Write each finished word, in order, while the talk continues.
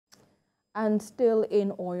And still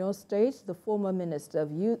in Oyo State, the former Minister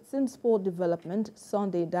of Youth and Sport Development,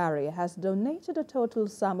 Sunday Dare, has donated a total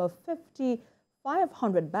sum of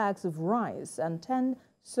 5,500 bags of rice and 10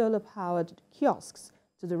 solar-powered kiosks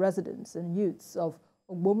to the residents and youths of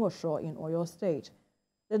Ogbomoso in Oyo State.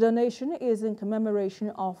 The donation is in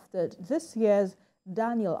commemoration of this year's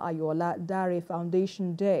Daniel Ayola Dare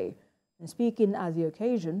Foundation Day. And speaking at the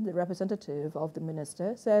occasion, the representative of the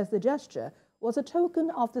minister says the gesture was a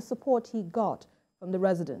token of the support he got from the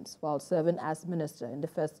residents while serving as minister in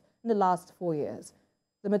the last 4 years.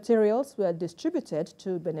 The materials were distributed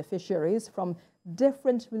to beneficiaries from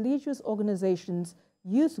different religious organizations,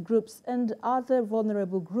 youth groups, and other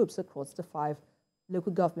vulnerable groups across the 5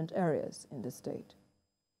 local government areas in the state.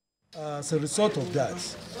 As a result of that,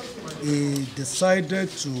 he decided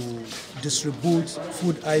to distribute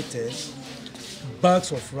food items,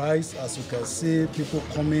 bags of rice, as you can see, people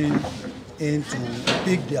coming in to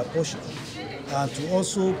pick their portion, and to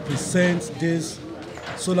also present this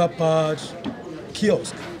solar-powered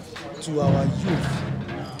kiosk to our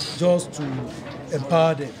youth, just to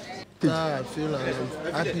empower them. I feel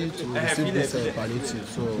I'm happy to receive this palliative.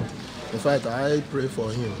 So, in fact, I pray for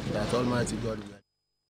him that Almighty God will